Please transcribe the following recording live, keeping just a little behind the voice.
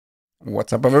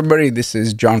What's up, everybody? This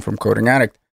is John from Coding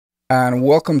Addict, and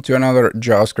welcome to another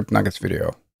JavaScript Nuggets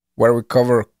video, where we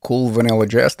cover cool vanilla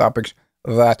JS topics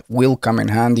that will come in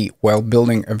handy while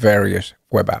building various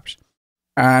web apps.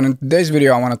 And in today's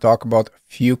video, I want to talk about a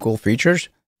few cool features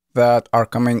that are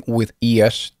coming with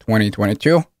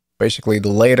ES2022, basically the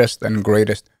latest and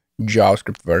greatest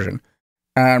JavaScript version.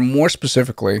 And more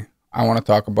specifically, I want to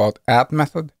talk about add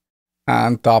method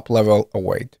and top-level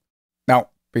await. Now,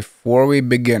 before we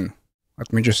begin,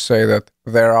 let me just say that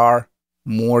there are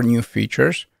more new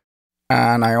features,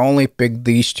 and I only picked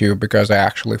these two because I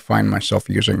actually find myself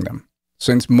using them,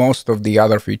 since most of the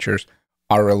other features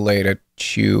are related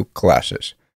to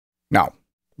classes. Now,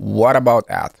 what about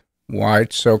add? Why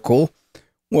it's so cool?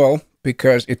 Well,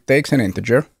 because it takes an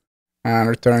integer and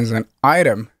returns an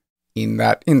item in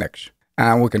that index,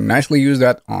 and we can nicely use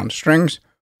that on strings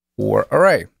or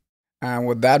array. And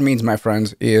what that means, my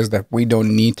friends, is that we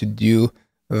don't need to do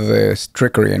this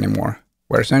trickery anymore,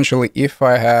 where essentially if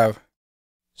I have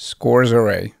scores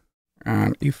array,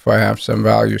 and if I have some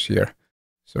values here,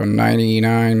 so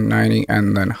 99, 90,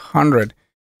 and then 100,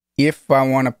 if I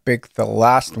want to pick the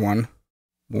last one,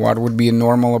 what would be a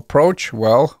normal approach?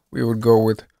 Well, we would go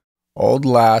with old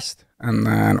last, and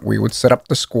then we would set up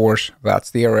the scores,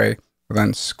 that's the array,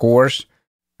 then scores,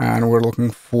 and we're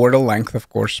looking for the length, of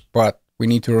course, but we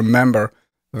need to remember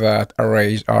that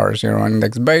arrays are zero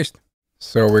index based.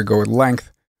 So we go with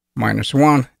length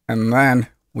 -1, and then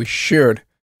we should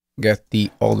get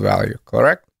the old value,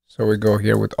 correct? So we go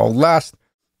here with old last,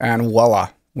 and voila,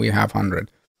 we have 100.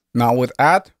 Now with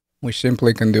add, we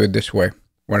simply can do it this way,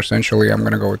 where essentially I'm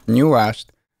going to go with new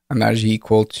last, and that is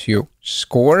equal to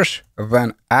scores,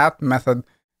 then add method,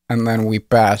 and then we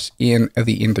pass in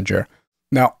the integer.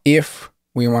 Now, if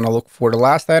we want to look for the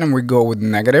last item, we go with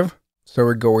negative. So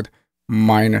we go with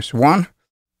 -1.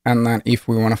 And then if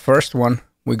we want a first one,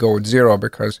 we go with 0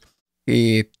 because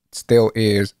it still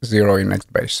is 0 index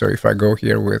base. So if I go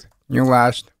here with new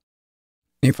last,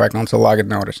 if I console log it,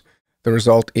 notice the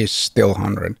result is still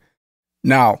 100.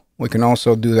 Now we can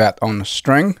also do that on a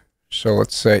string. So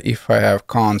let's say if I have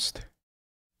const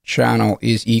channel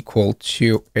is equal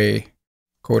to a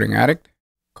coding addict,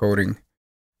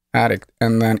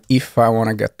 and then if I want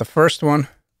to get the first one,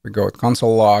 we go with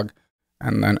console log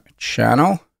and then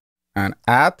channel and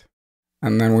add,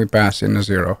 and then we pass in a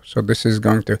 0. So this is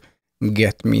going to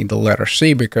get me the letter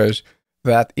C because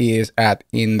that is at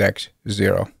index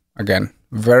 0. Again,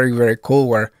 very, very cool,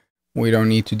 where we don't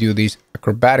need to do these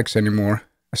acrobatics anymore.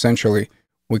 Essentially,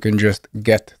 we can just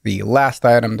get the last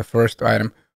item, the first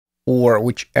item, or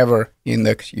whichever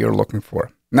index you're looking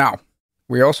for. Now,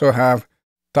 we also have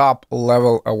top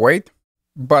level await,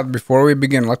 but before we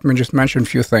begin, let me just mention a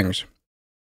few things.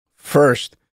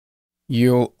 First,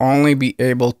 you'll only be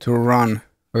able to run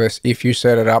this if you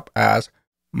set it up as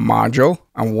module.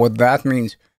 And what that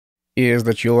means is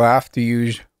that you'll have to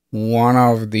use one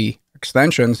of the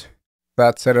extensions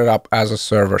that set it up as a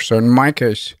server. So in my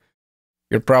case,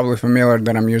 you're probably familiar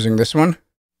that I'm using this one,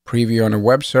 preview on a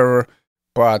web server,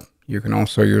 but you can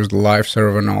also use the live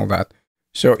server and all that.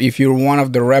 So if you're one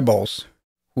of the rebels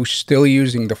who's still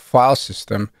using the file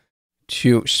system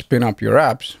to spin up your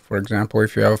apps, for example,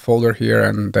 if you have a folder here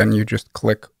and then you just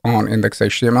click on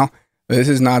index.html, this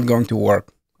is not going to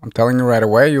work. I'm telling you right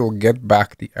away, you'll get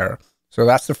back the error. So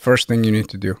that's the first thing you need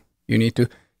to do. You need to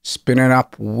spin it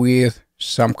up with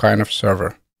some kind of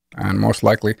server, and most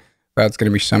likely that's going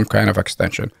to be some kind of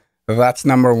extension. That's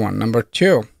number one. Number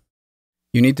two,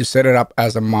 you need to set it up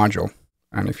as a module.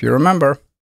 And if you remember,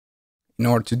 in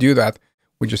order to do that,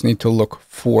 we just need to look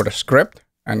for the script,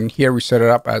 and here we set it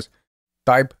up as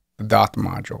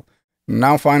type.module.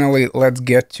 Now, finally, let's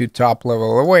get to top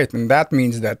level await. And that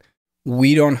means that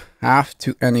we don't have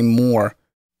to anymore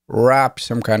wrap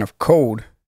some kind of code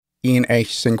in a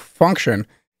sync function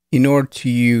in order to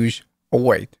use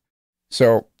await.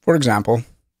 So, for example,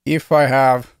 if I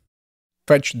have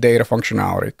fetch data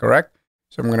functionality, correct?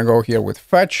 So I'm going to go here with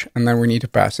fetch, and then we need to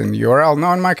pass in the URL.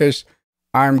 Now, in my case,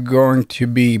 I'm going to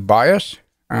be biased,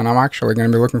 and I'm actually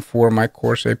going to be looking for my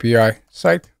course API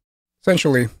site.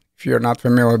 Essentially, if you're not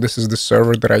familiar, this is the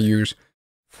server that I use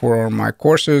for my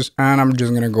courses, and I'm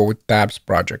just going to go with tabs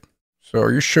project. So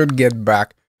you should get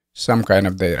back some kind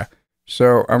of data.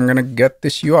 So I'm going to get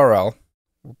this URL,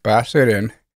 we'll pass it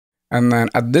in, and then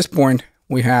at this point,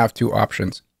 we have two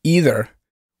options. Either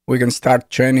we can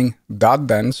start chaining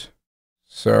 .thens,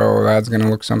 so that's going to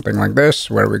look something like this,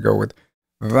 where we go with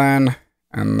then,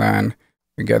 and then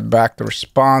we get back the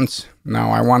response.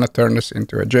 Now I want to turn this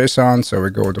into a JSON, so we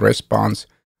go with response.json,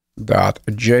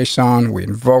 we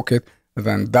invoke it,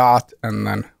 then dot, and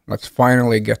then let's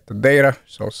finally get the data.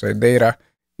 So say data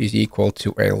is equal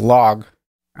to a log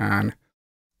and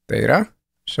data.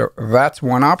 So that's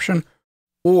one option.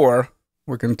 Or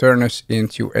we can turn this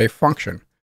into a function,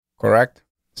 correct?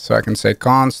 So I can say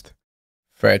const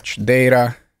fetch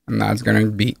data, and that's going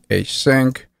to be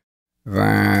async.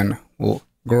 Then we'll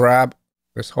grab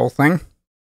this whole thing,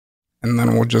 and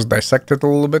then we'll just dissect it a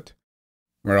little bit,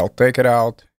 where I'll take it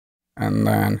out, and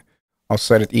then I'll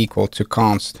set it equal to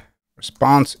const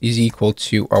response is equal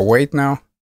to await now,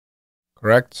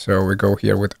 correct? So we go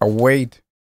here with await,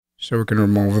 so we can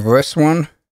remove this one,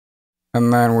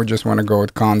 and then we just want to go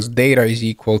with const data is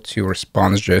equal to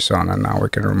response JSON, and now we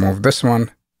can remove this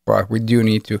one, but we do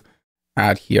need to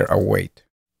add here await,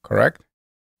 correct?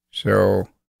 So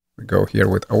we go here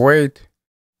with await,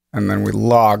 and then we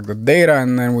log the data,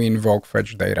 and then we invoke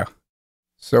fetch data.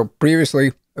 So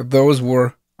previously, those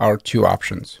were our two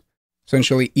options.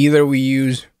 Essentially, either we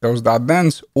use those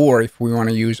 .thens, or if we want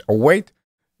to use await,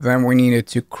 then we needed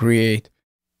to create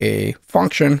a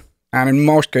function. And in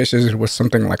most cases, it was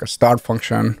something like a start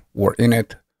function or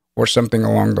init or something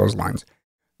along those lines.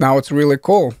 Now, it's really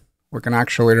cool. We can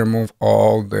actually remove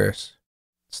all this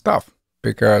stuff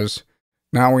because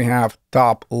now we have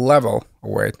top level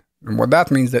await. And what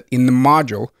that means that in the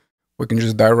module, we can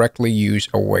just directly use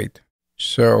await.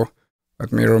 So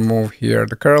let me remove here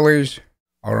the curlies.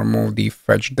 I'll remove the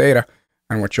fetch data.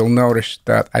 And what you'll notice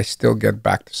that I still get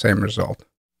back the same result.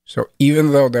 So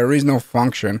even though there is no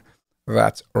function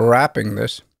that's wrapping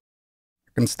this,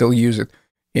 I can still use it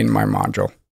in my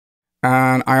module.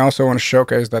 And I also want to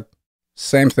showcase that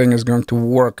same thing is going to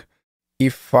work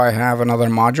if I have another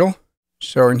module.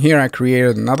 So in here, I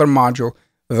created another module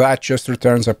that just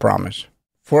returns a promise.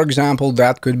 For example,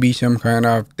 that could be some kind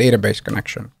of database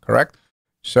connection, correct?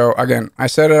 So again, I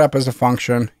set it up as a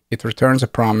function. It returns a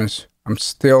promise. I'm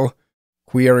still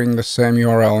querying the same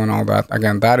URL and all that.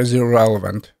 Again, that is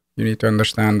irrelevant. You need to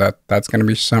understand that that's going to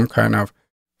be some kind of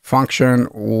function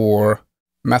or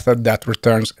method that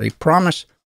returns a promise.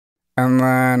 And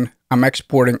then I'm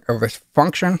exporting of this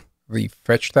function, the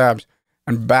fetch tabs,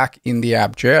 and back in the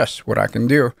app.js, what I can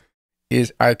do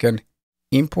is I can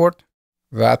import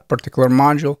that particular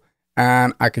module,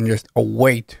 and I can just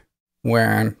await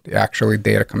when the actually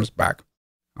data comes back.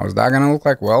 How's that going to look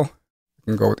like? Well, I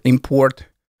can go with import,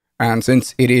 and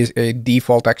since it is a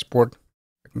default export,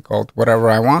 I can call it whatever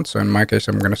I want. So in my case,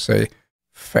 I'm going to say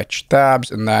fetch tabs,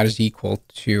 and that is equal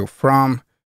to from,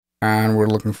 and we're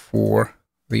looking for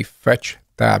the fetch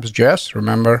tabs.js.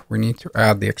 Remember, we need to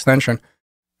add the extension,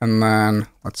 and then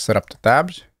let's set up the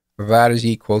tabs. That is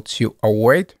equal to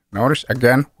await. Notice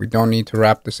again, we don't need to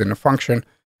wrap this in a function,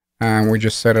 and we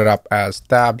just set it up as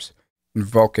tabs,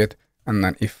 invoke it, and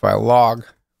then if I log,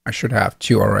 I should have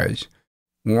two arrays.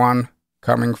 One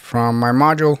coming from my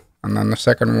module, and then the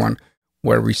second one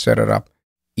where we set it up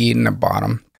in the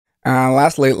bottom.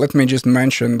 Lastly, let me just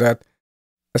mention that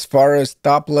as far as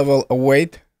top level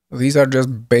await, these are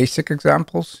just basic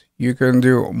examples. You can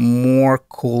do more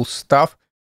cool stuff,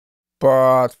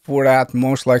 but for that,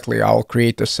 most likely I'll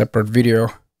create a separate video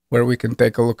where we can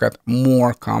take a look at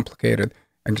more complicated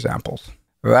examples.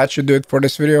 That should do it for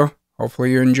this video.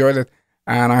 Hopefully you enjoyed it,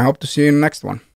 and I hope to see you in the next one.